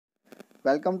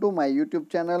Welcome to my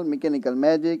YouTube channel Mechanical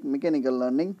Magic Mechanical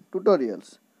Learning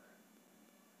Tutorials.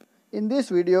 In this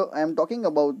video I am talking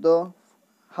about the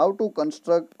how to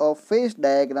construct a phase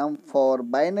diagram for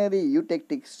binary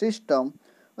eutectic system,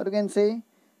 or you can say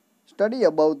study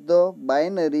about the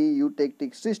binary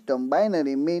eutectic system.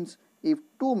 Binary means if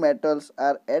two metals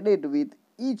are added with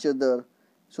each other.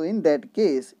 So in that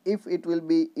case, if it will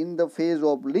be in the phase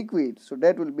of liquid, so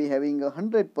that will be having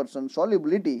 100%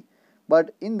 solubility.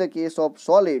 But in the case of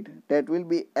solid, that will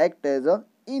be act as a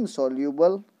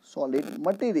insoluble solid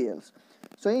materials.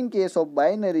 So in case of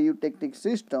binary eutectic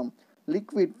system,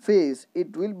 liquid phase,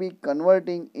 it will be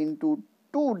converting into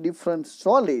two different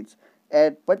solids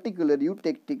at particular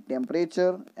eutectic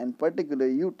temperature and particular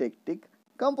eutectic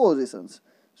compositions.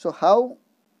 So how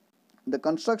the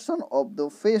construction of the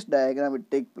phase diagram will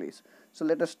take place. So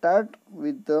let us start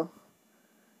with the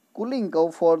cooling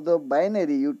curve for the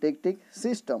binary eutectic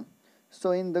system.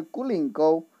 So in the cooling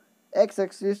curve,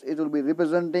 x-axis it will be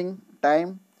representing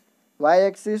time,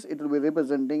 y-axis it will be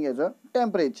representing as a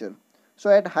temperature. So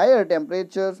at higher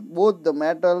temperatures, both the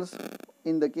metals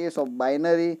in the case of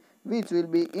binary, which will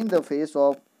be in the phase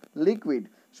of liquid.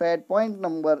 So at point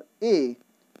number A,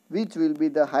 which will be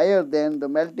the higher than the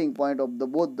melting point of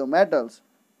both the metals.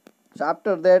 So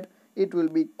after that, it will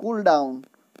be cooled down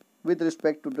with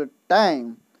respect to the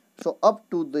time. So up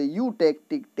to the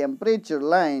eutectic temperature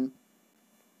line.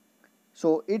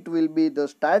 So it will be the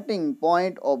starting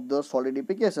point of the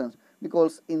solidification,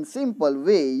 because in simple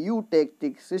way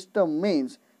eutectic system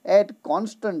means at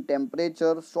constant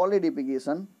temperature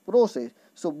solidification process.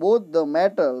 So both the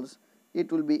metals,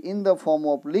 it will be in the form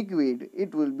of liquid,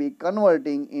 it will be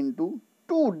converting into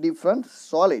two different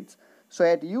solids. So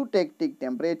at eutectic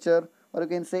temperature, or you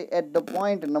can say at the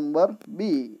point number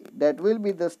B, that will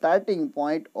be the starting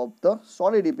point of the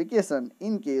solidification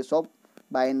in case of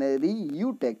binary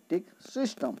eutectic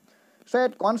system. So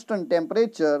at constant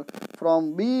temperature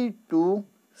from B to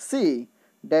C,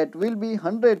 that will be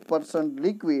 100%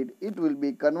 liquid, it will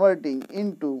be converting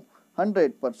into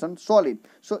 100% solid.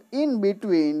 So in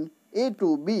between A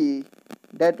to B,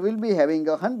 that will be having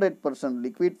a 100%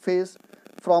 liquid phase.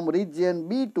 From region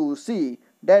B to C,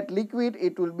 that liquid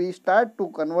it will be start to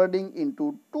converting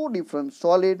into two different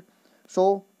solid.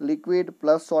 So liquid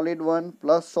plus solid 1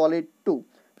 plus solid 2.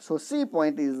 So C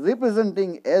point is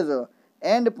representing as a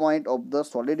end point of the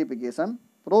solidification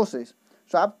process.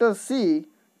 So after C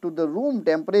to the room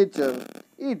temperature,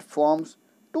 it forms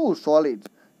two solids.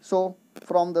 So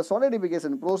from the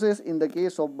solidification process in the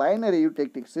case of binary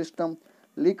eutectic system,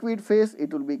 liquid phase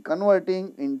it will be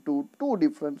converting into two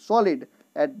different solid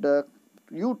at the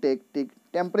eutectic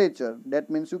temperature.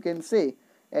 That means you can say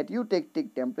at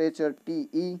eutectic temperature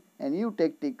TE and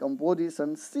eutectic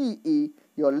composition CE,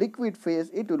 your liquid phase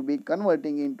it will be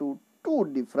converting into two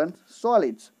different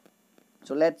solids.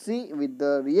 So let's see with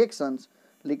the reactions.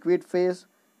 Liquid phase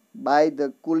by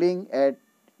the cooling at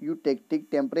eutectic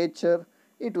temperature,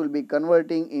 it will be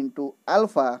converting into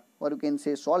alpha, or you can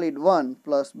say solid 1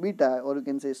 plus beta, or you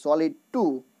can say solid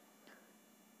 2.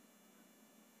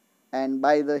 And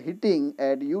by the heating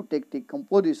at eutectic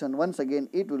composition, once again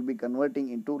it will be converting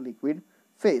into liquid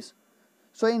phase.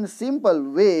 So in simple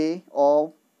way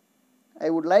of, I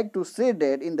would like to say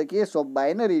that in the case of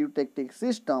binary eutectic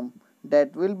system,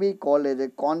 that will be called as a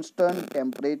constant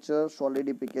temperature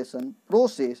solidification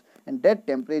process, and that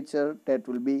temperature that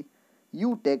will be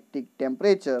eutectic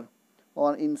temperature,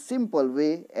 or in simple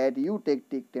way at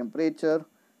eutectic temperature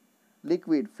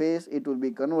liquid phase it will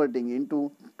be converting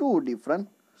into two different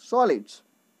solids.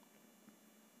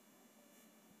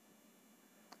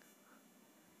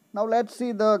 Now let's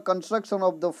see the construction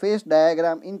of the phase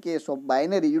diagram in case of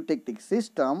binary eutectic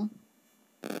system.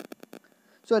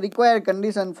 So required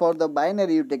condition for the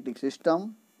binary eutectic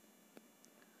system.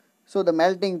 So the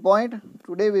melting point,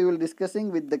 today we will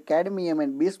discussing with the cadmium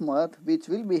and bismuth, which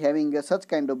will be having such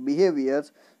kind of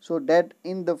behaviors, so that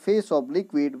in the phase of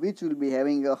liquid which will be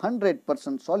having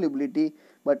 100% solubility,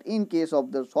 but in case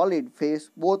of the solid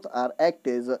phase both are act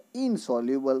as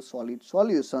insoluble solid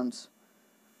solutions.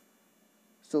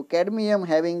 So cadmium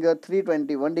having a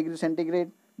 321 degree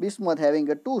centigrade, bismuth having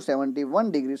a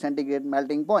 271 degree centigrade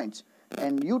melting points,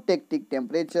 and eutectic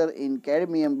temperature in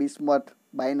cadmium bismuth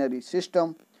binary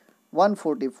system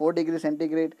 144 degree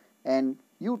centigrade, and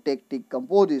eutectic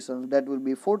compositions that will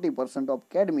be 40% of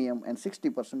cadmium and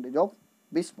 60% of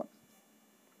bismuth.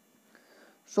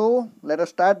 So let us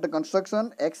start the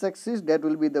construction. X-axis that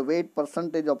will be the weight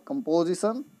percentage of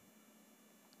composition,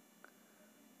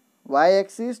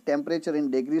 y-axis temperature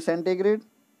in degree centigrade.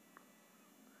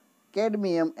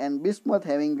 Cadmium and bismuth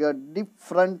having a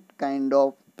different kind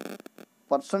of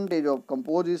percentage of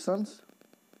compositions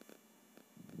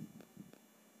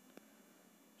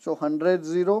So 100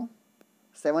 0,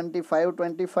 75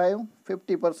 25,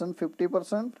 50%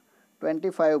 50%,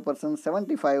 25%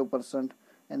 75%,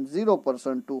 and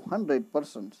 0% to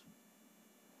 100%.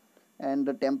 And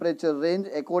the temperature range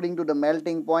according to the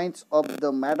melting points of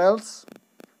the metals: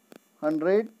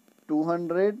 100,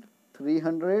 200,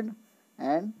 300,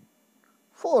 and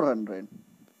 400.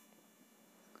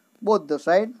 Both the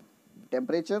side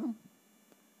temperature.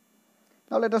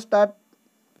 Now let us start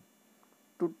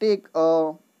to take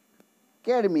a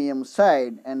cadmium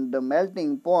side, and the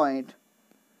melting point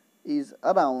is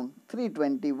around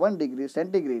 321 degrees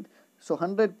centigrade. So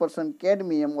 100%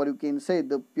 cadmium, or you can say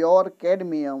the pure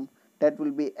cadmium, that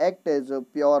will be act as a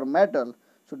pure metal.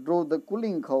 So draw the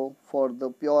cooling curve for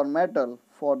the pure metal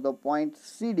for the point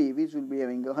CD, which will be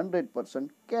having 100%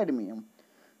 cadmium.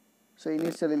 So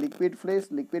initially liquid phase,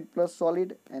 liquid plus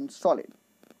solid, and solid.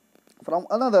 From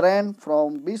another end,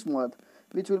 from bismuth,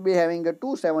 which will be having a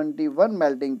 271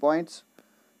 melting points.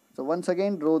 So once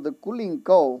again draw the cooling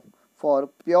curve for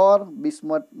pure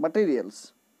bismuth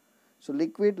materials. So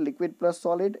liquid, liquid plus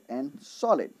solid, and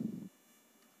solid.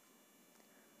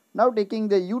 Now taking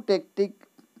the eutectic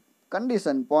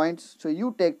condition points. So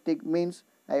eutectic means,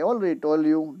 I already told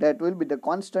you, that will be the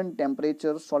constant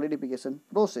temperature solidification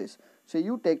process. So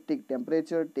eutectic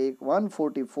temperature take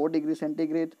 144 degrees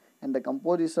centigrade, and the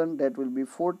composition, that will be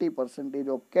 40%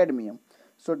 of cadmium.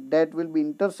 So that will be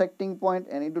intersecting point,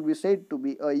 and it will be said to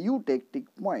be a eutectic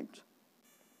point.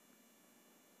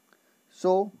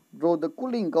 So draw the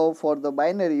cooling curve for the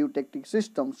binary eutectic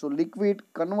system. So liquid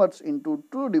converts into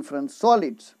two different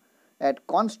solids at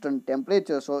constant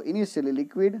temperature. So initially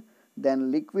liquid,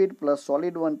 then liquid plus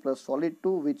solid 1 plus solid 2,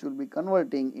 which will be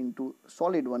converting into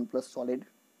solid 1 plus solid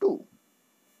 2.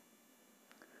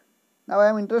 Now I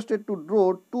am interested to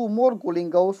draw two more cooling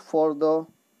curves for the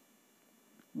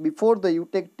before the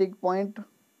eutectic point,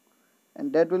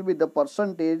 and that will be the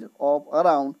percentage of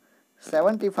around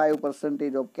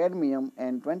 75% of cadmium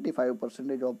and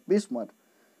 25% of bismuth.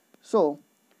 So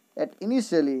at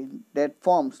initially that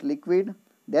forms liquid,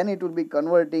 then it will be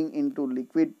converting into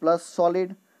liquid plus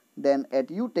solid, then at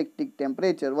eutectic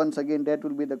temperature, once again that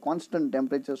will be the constant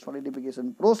temperature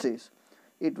solidification process,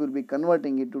 it will be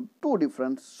converting into two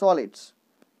different solids.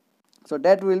 So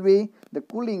that will be the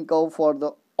cooling curve for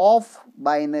the off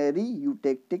binary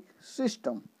eutectic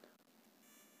system.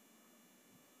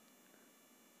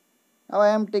 Now I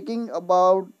am taking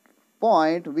about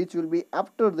point which will be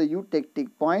after the eutectic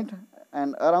point,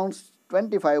 and around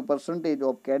 25%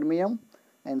 of cadmium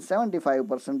and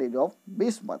 75% of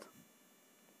bismuth.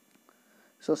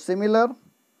 So similar,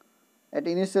 at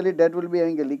initially that will be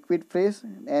having a liquid phase,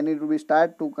 and it will be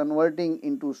start to converting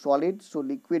into solid. So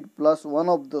liquid plus one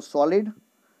of the solid,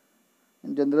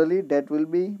 and generally that will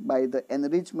be by the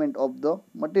enrichment of the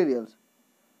materials.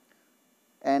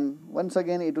 And once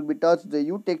again it will be touch the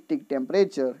eutectic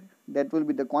temperature, that will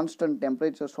be the constant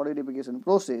temperature solidification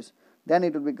process, then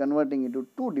it will be converting into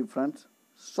two different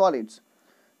solids.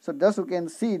 So thus you can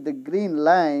see the green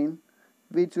line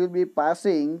which will be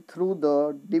passing through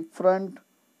the different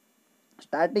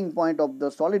starting point of the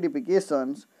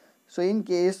solidifications. So in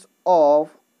case of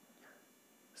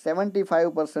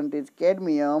 75%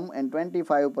 cadmium and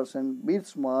 25%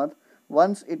 bismuth,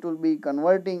 once it will be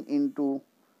converting into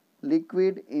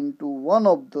liquid into one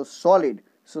of the solid.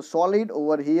 So solid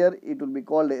over here it will be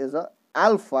called as a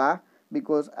alpha,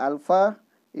 because alpha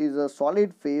is a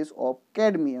solid phase of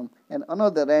cadmium, and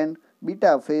another end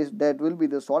beta phase, that will be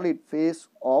the solid phase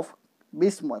of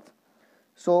bismuth.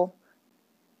 So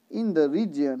in the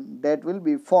region that will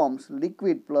be forms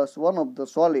liquid plus one of the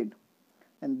solid,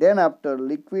 and then after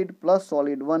liquid plus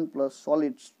solid 1 plus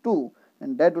solids 2,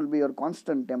 and that will be your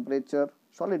constant temperature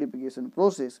solidification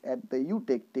process at the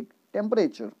eutectic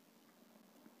temperature.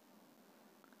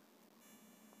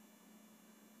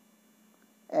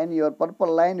 And your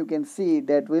purple line, you can see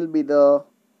that will be the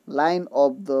line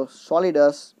of the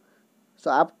solidus.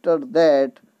 So after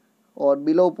that, or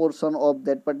below portion of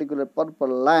that particular purple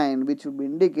line, which will be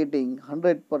indicating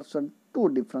 100% two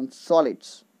different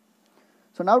solids.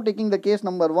 So now taking the case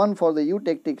number 1 for the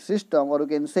eutectic system, or you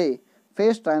can say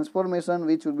phase transformation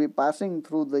which will be passing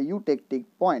through the eutectic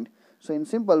point. So in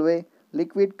simple way,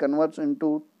 liquid converts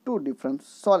into two different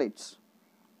solids.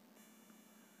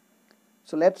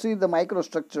 So let's see the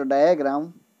microstructure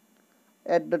diagram.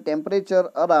 At the temperature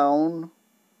around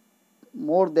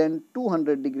more than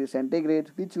 200 degrees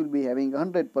centigrade, which will be having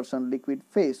 100% liquid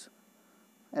phase,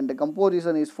 and the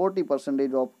composition is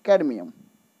 40% of cadmium.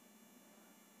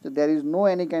 So there is no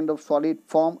any kind of solid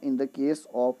form in the case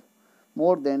of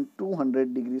more than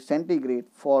 200 degrees centigrade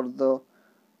for the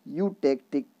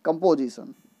eutectic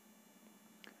composition.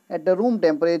 At the room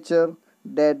temperature,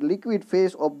 that liquid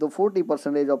phase of the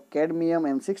 40% of cadmium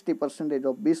and 60%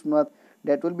 of bismuth,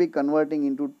 that will be converting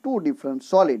into two different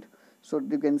solid. So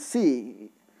you can see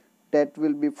that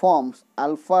will be forms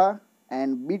alpha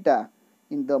and beta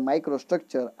in the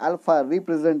microstructure, alpha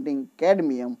representing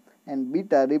cadmium and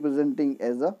beta representing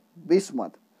as a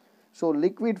bismuth. So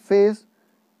liquid phase,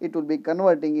 it will be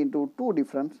converting into two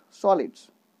different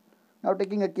solids. Now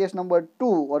taking a case number 2,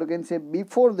 or you can say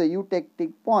before the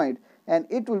eutectic point, and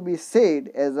it will be said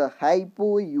as a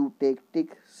hypoeutectic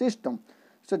system.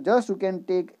 So just you can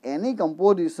take any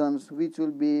compositions which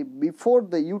will be before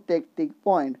the eutectic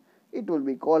point, it will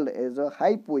be called as a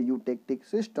hypoeutectic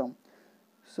system.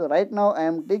 So right now I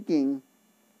am taking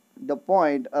the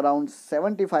point around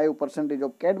 75%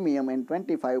 of cadmium and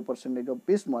 25% of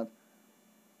bismuth.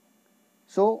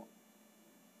 So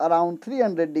around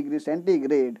 300 degrees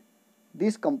centigrade,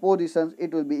 these compositions,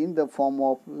 it will be in the form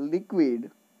of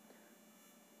liquid.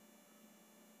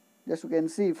 Just you can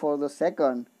see for the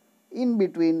second in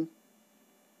between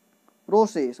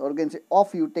process, or you can say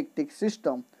of eutectic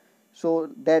system. So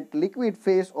that liquid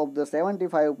phase of the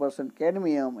 75%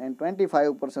 cadmium and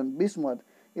 25% bismuth,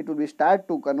 it will be start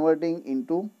to converting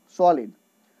into solid.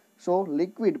 So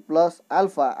liquid plus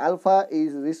alpha, alpha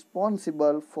is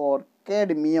responsible for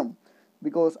cadmium,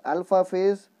 because alpha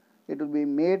phase, it will be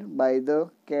made by the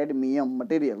cadmium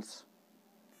materials.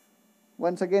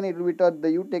 Once again it will be touch the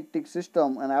eutectic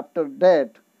system, and after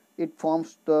that it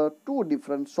forms the two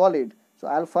different solid. So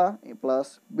alpha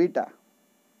plus beta.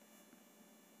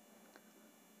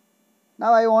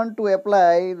 Now I want to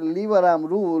apply the lever arm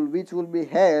rule, which will be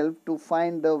help to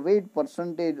find the weight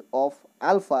percentage of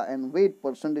alpha and weight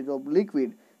percentage of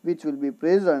liquid, which will be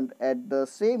present at the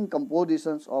same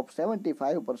compositions of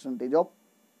 75% of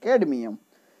cadmium.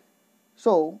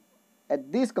 So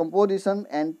at this composition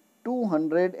and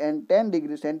 210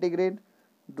 degrees centigrade,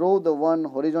 draw the one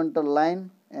horizontal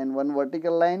line and one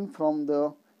vertical line from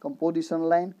the composition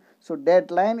line. So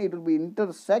that line, it will be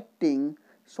intersecting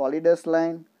solidus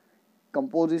line,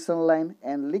 composition line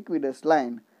and liquidus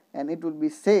line, and it will be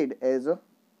said as a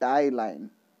tie line.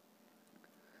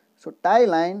 So tie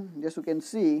line, just you can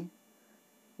see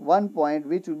one point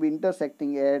which will be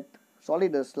intersecting at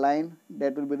solidus line,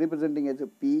 that will be representing as a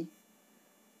P.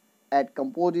 At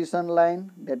composition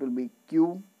line, that will be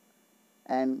Q,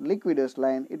 and liquidus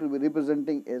line, it will be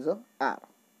representing as a R.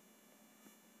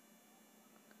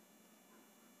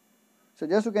 So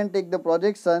just you can take the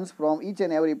projections from each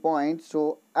and every point.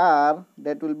 So R,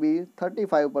 that will be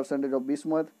 35% of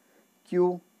bismuth,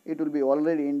 Q, it will be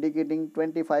already indicating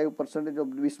 25%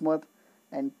 of bismuth,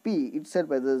 and P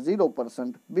itself as a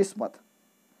 0% bismuth.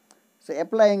 So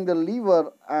applying the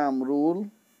lever arm rule,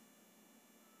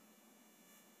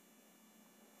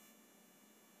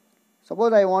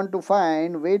 suppose I want to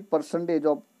find weight percentage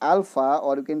of alpha,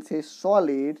 or you can say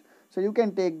solid. So you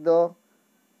can take the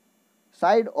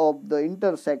side of the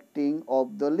intersecting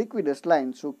of the liquidus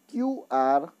line. So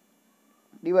QR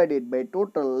divided by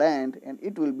total length, and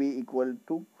it will be equal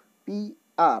to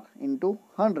PR into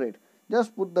 100.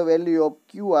 Just put the value of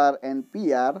QR and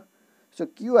PR. So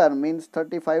QR means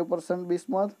 35%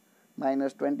 bismuth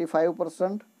minus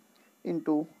 25%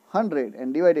 into 100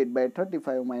 and divided by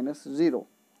 35 minus 0.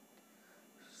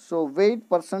 So weight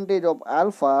percentage of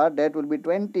alpha, that will be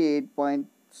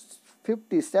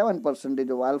 28.57%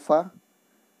 of alpha,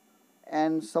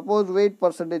 and suppose weight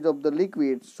percentage of the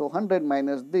liquid, so 100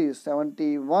 minus this,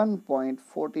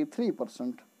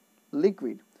 71.43%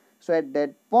 liquid. So at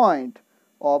that point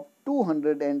of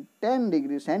 210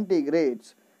 degrees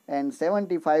centigrades and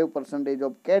 75%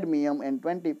 of cadmium and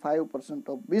 25%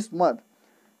 of bismuth,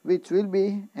 which will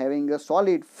be having a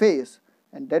solid phase,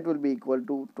 and that will be equal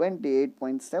to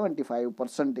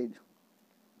 28.75%.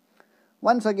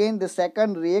 Once again, the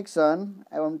second reaction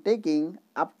I am taking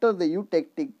after the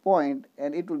eutectic point,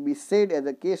 and it will be said as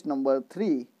a case number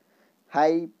 3,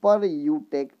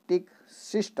 hypereutectic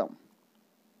system.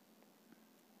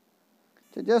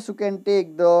 So just you can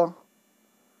take the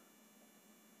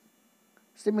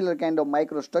similar kind of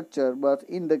microstructure, but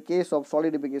in the case of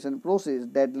solidification process,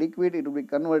 that liquid, it will be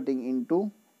converting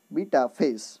into beta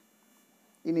phase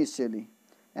initially,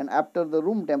 and after the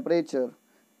room temperature,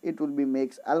 it will be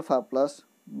makes alpha plus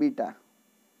beta.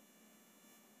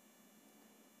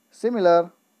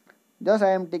 Similar, just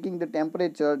I am taking the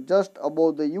temperature just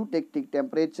above the eutectic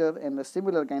temperature, and a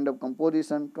similar kind of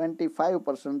composition,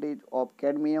 25% of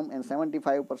cadmium and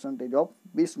 75% of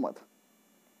bismuth.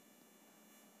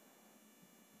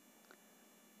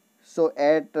 So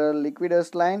at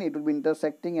liquidus line, it will be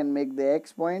intersecting and make the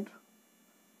X point,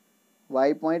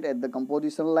 Y point at the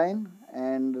composition line,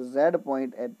 and Z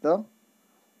point at the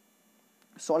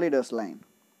solidus line.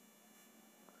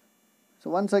 So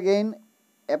once again,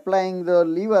 applying the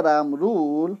lever arm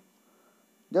rule,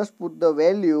 just put the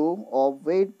value of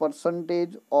weight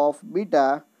percentage of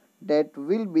beta that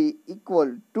will be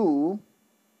equal to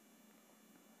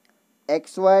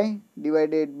xy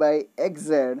divided by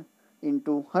xz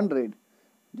into 100.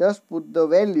 Just put the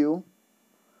value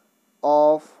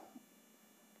of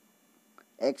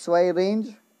xy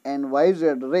range and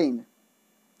yz range.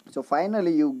 So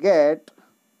finally you get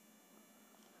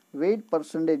weight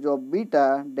percentage of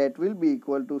beta that will be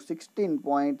equal to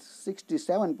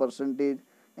 16.67%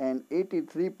 and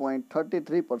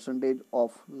 83.33%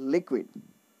 of liquid.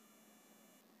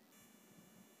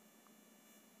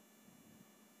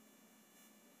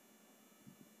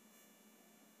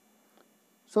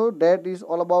 So that is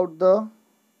all about the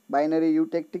binary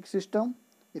eutectic system.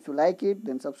 If you like it,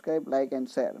 then subscribe, like and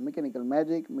share. Mechanical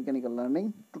Magic, Mechanical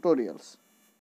Learning Tutorials.